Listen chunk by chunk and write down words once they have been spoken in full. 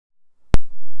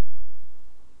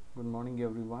Good morning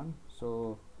everyone.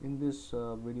 So in this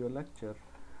video lecture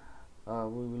we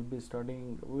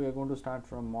are going to start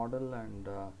from model and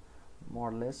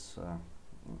modelless.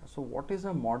 So what is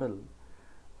a model?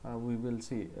 We will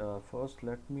see. First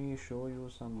let me show you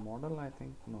some model. I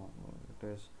think no, it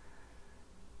is.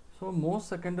 So most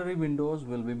secondary windows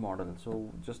will be model.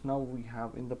 So just now we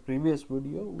have, in the previous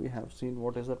video we have seen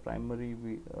what is a primary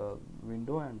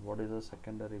window and what is a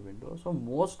secondary window. So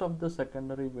most of the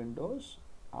secondary windows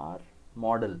are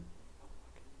model.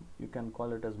 You can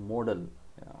call it as modal.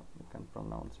 Yeah, you can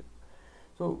pronounce it.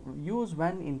 So use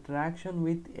when interaction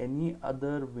with any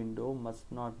other window must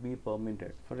not be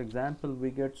permitted. For example,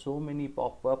 we get so many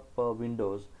pop-up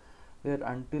windows where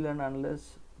until and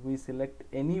unless we select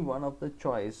any one of the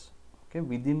choice, okay,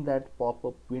 within that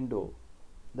pop-up window,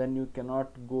 then you cannot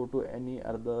go to any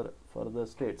other further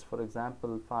states. For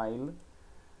example, file,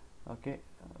 okay,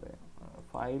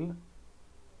 file,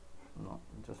 no,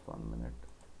 just 1 minute.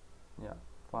 Yeah,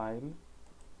 file,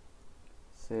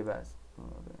 save as.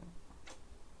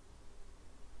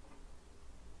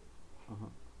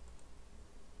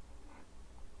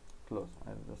 Close.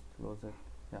 I'll just close it.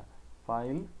 Yeah,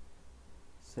 file,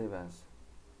 save as.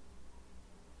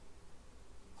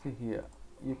 See here,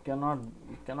 you cannot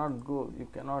go, you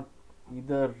cannot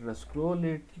either scroll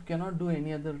it, you cannot do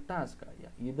any other task.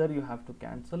 Either you have to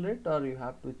cancel it or you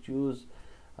have to choose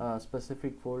a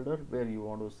specific folder where you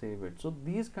want to save it. So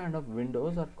these kind of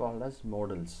windows are called as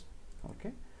modals.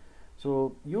 Okay,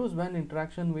 so use when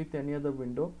interaction with any other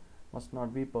window must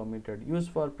not be permitted. Use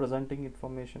for presenting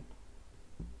information,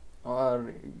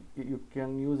 or you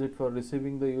can use it for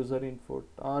receiving the user input,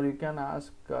 or you can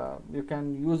ask you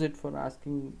can use it for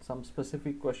asking some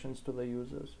specific questions to the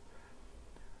users.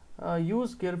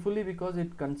 Use carefully because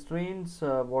it constrains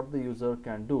what the user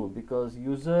can do, because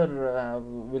user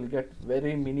will get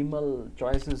very minimal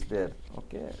choices there.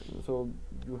 Okay, so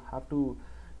you have to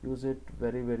use it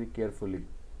very carefully.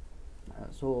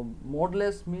 So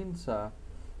modeless means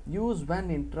use when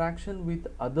interaction with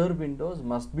other windows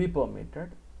must be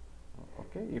permitted.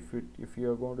 Okay, if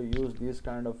you are going to use these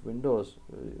kind of windows,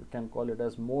 you can call it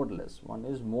as modeless. One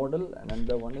is modal and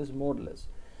another one is modeless.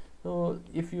 So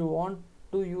if you want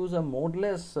to use a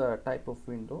modeless type of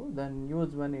window, then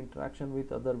use when interaction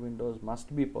with other windows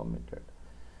must be permitted.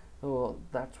 So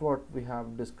that's what we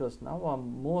have discussed now.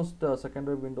 Most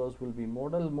secondary windows will be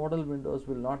modal. Modal windows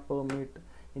will not permit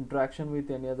interaction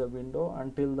with any other window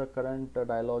until the current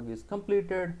dialog is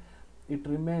completed. It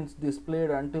remains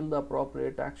displayed until the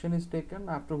appropriate action is taken,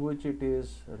 after which it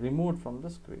is removed from the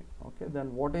screen. Okay,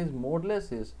 then what is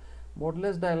modeless is,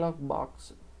 modeless dialog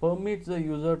box permits the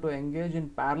user to engage in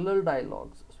parallel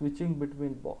dialogues. Switching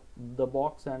between the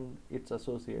box and its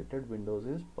associated windows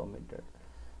is permitted.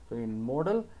 So in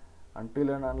modal, until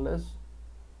and unless,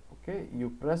 okay, you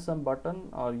press some button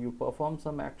or you perform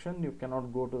some action, you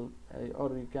cannot go to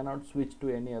or you cannot switch to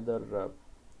any other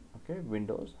okay,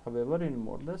 windows. However, in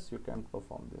modeless you can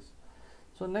perform this.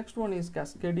 So next one is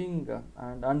cascading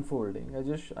and unfolding.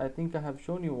 I think I have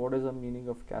shown you what is the meaning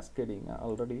of cascading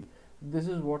already. This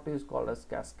is what is called as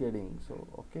cascading. So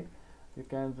okay, you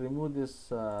can remove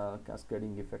this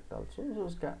cascading effect also.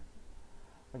 So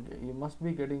you must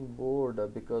be getting bored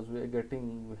because we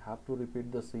have to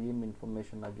repeat the same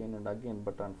information again and again,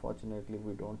 but unfortunately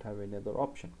we don't have any other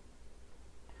option.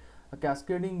 A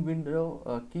cascading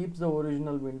window keeps the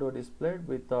original window displayed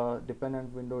with a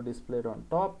dependent window displayed on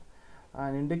top.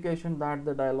 An indication that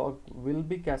the dialog will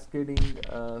be cascading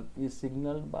is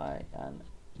signaled by an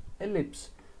ellipse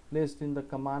placed in the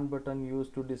command button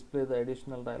used to display the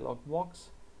additional dialog box.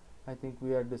 I think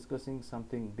we are discussing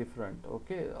something different.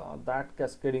 Okay, that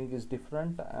cascading is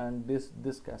different and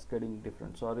this cascading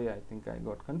different. Sorry, I think I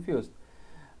got confused.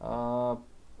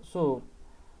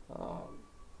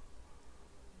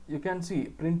 You can see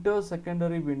printer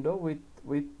secondary window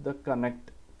with the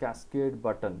connect cascade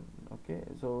button. Okay,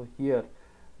 so here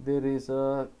there is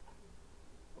a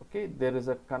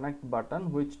connect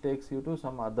button which takes you to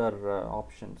some other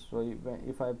options. So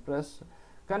if I press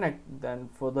connect, then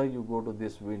further you go to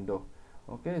this window.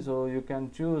 Okay, so you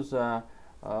can choose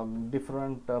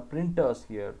different printers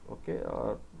here. Okay,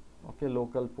 or okay,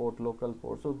 local port.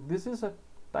 So this is a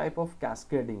type of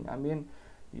cascading. I mean,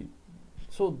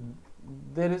 so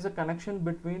there is a connection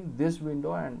between this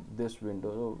window and this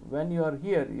window. So when you are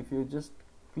here, if you just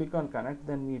click on connect,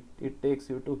 then it takes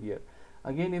you to here.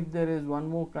 Again, if there is one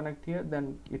more connect here,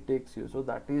 then it takes you. So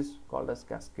that is called as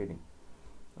cascading.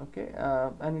 Okay,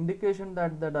 an indication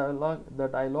that the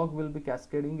dialog will be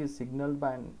cascading is signaled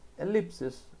by an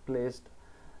ellipsis placed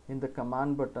in the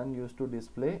command button used to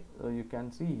display. So you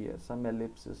can see here some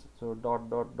ellipses. So dot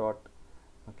dot dot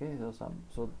Okay,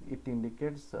 so it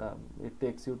indicates it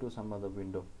takes you to some other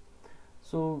window.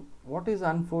 So what is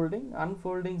unfolding?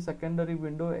 Unfolding secondary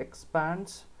window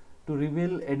expands to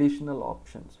reveal additional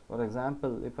options. For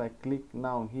example, if I click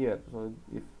now here, so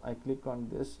if I click on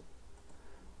this,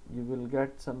 you will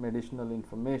get some additional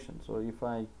information. So if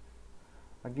I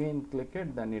again click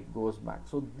it, then it goes back.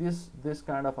 So this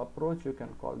kind of approach, you can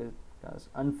call it as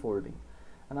unfolding.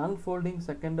 An unfolding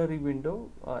secondary window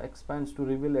expands to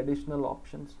reveal additional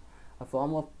options, a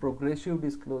form of progressive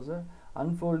disclosure.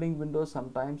 Unfolding windows,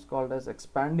 sometimes called as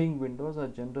expanding windows, are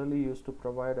generally used to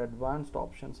provide advanced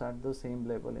options at the same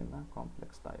level in a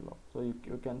complex dialog. So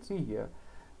you can see here,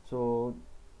 so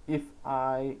if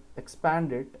I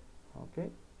expand it, okay,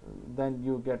 then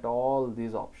you get all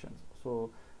these options. So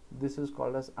this is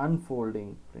called as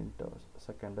unfolding printers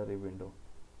secondary window.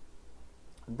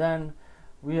 Then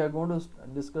we are going to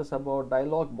discuss about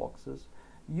dialog boxes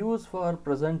used for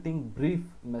presenting brief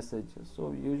messages.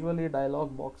 So usually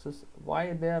dialog boxes,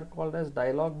 why they are called as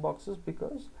dialog boxes?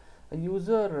 Because a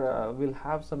user will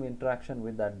have some interaction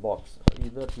with that box.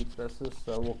 Either he presses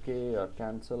OK or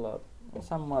cancel or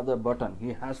some other button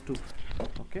he has to,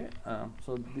 okay.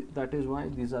 So that is why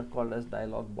these are called as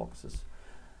dialog boxes.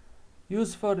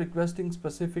 Used for requesting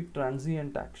specific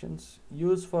transient actions,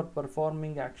 used for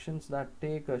performing actions that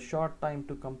take a short time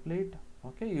to complete.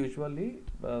 Okay, usually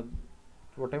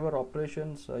whatever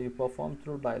operations you perform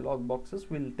through dialog boxes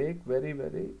will take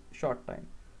very short time,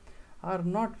 are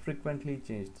not frequently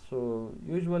changed. So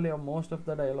usually most of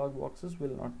the dialog boxes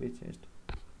will not be changed.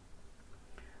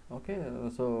 Okay,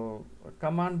 so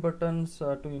command buttons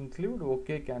to include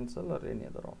OK, cancel, or any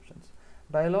other options.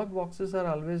 Dialog boxes are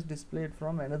always displayed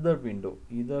from another window,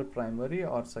 either primary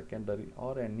or secondary,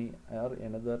 or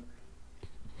another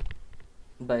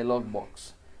dialog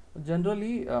box.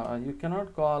 Generally, you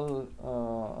cannot call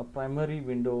a primary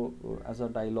window as a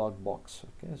dialog box.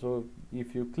 Okay, so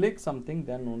if you click something,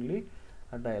 then only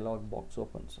a dialog box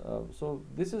opens. So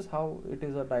this is how it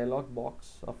is a dialog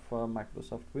box of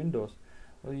Microsoft Windows.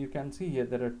 You can see here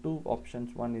there are two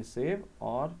options. One is save,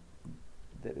 or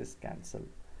there is cancel.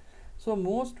 So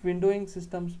most windowing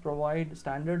systems provide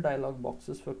standard dialog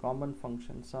boxes for common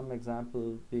functions. Some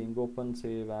example being open,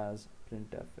 save as,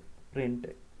 print.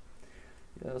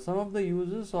 Some of the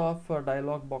uses of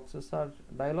dialog boxes are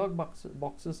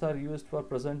boxes are used for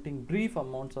presenting brief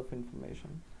amounts of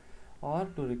information or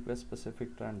to request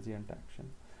specific transient action.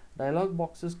 Dialog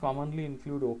boxes commonly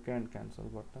include OK and cancel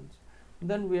buttons.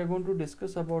 Then we are going to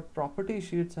discuss about property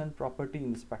sheets and property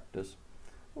inspectors.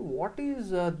 What is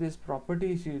this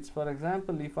property sheets? For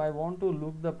example, if I want to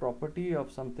look the property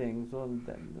of something, so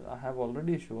then I have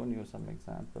already shown you some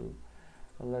example.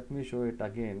 Let me show it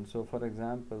again. So for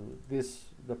example,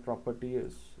 the property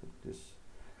is this.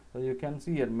 So you can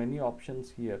see here many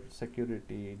options here: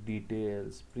 security,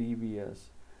 details, previous.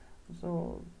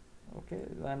 So okay,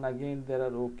 and again there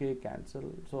are OK, cancel.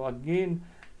 So again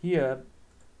here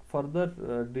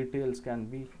further details can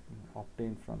be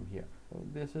obtained from here. So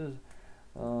this is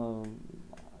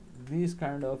these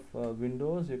kind of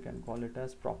windows, you can call it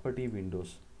as property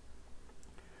windows.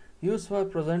 Used for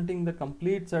presenting the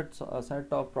complete set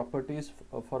of properties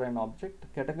for an object,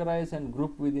 categorize and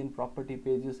group within property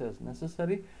pages as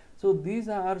necessary. So these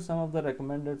are some of the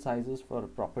recommended sizes for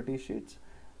property sheets.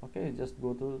 Okay, just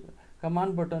go to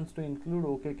command buttons to include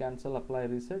OK, cancel, apply,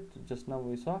 reset. Just now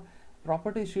we saw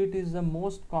property sheet is the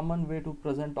most common way to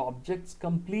present objects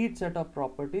complete set of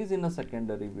properties in a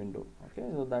secondary window. Okay,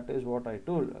 so that is what I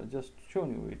told, just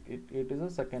shown you. It is a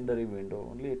secondary window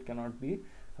only, it cannot be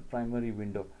a primary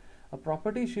window. A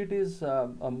property sheet is a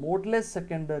modeless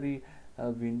secondary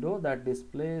window that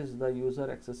displays the user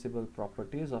accessible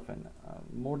properties of an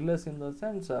modeless in the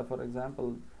sense, for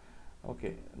example,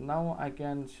 okay, now I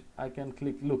can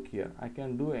click, look here, I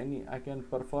can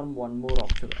perform one more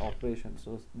operation.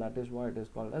 So that is why it is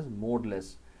called as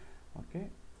modeless. Okay,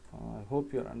 I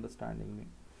hope you're understanding me.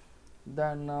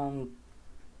 Then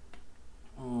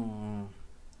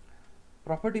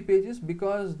property pages,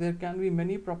 because there can be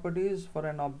many properties for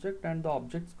an object and the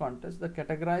object's context, the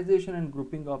categorization and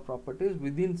grouping of properties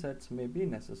within sets may be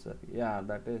necessary. Yeah,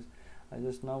 that is,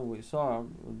 just now we saw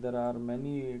there are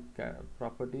many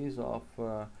properties of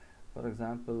for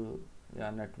example, yeah,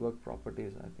 network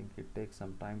properties. I think it takes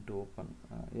some time to open.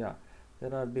 Yeah,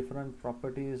 there are different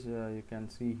properties you can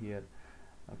see here.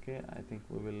 Okay, I think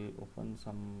we will open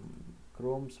some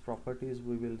Chrome's properties.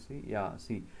 We will see. Yeah,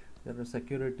 see, there are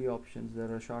security options,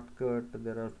 there are shortcut,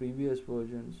 there are previous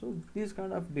versions. So these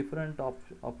kind of different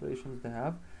operations they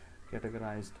have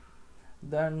categorized.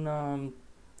 Then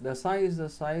the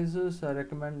sizes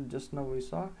recommend, just now we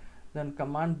saw Then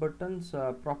command buttons,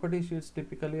 property sheets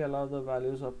typically allow the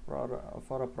values of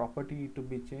for a property to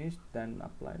be changed then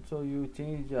applied. So you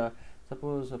change,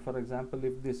 suppose for example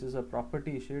if this is a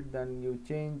property sheet, then you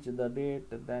change the date,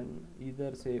 then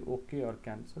either say OK or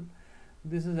cancel.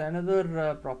 This is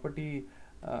another property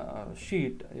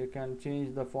sheet. You can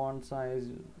change the font size,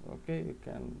 okay, you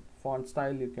can font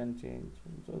style you can change.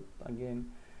 So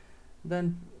again,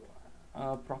 then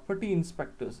property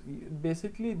inspectors,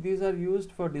 basically these are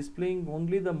used for displaying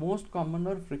only the most common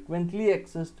or frequently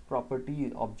accessed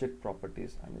property object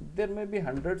properties. I mean, there may be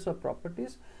hundreds of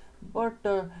properties, but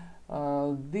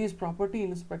these property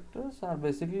inspectors are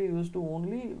basically used to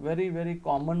only very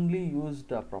commonly used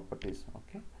properties.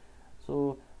 Okay,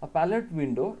 so a palette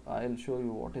window, I'll show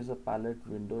you what is a palette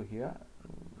window here.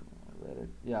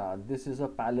 Yeah, this is a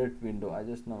palette window. I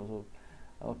just know.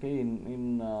 So okay,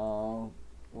 in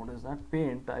what is that,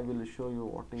 paint, I will show you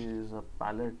what is a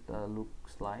palette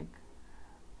looks like.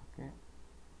 Okay,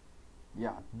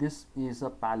 yeah, this is a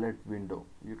palette window.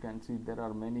 You can see there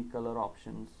are many color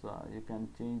options. You can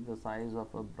change the size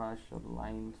of a brush or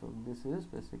line. So this is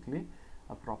basically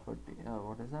a property.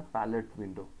 What is a palette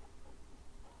window?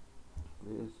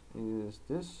 Is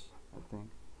this, I think,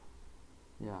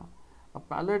 yeah, a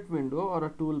palette window or a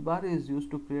toolbar is used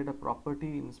to create a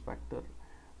property inspector.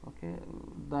 Okay,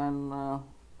 then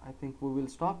I think we will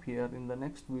stop here. In the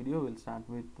next video we'll start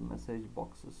with message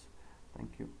boxes.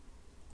 Thank you.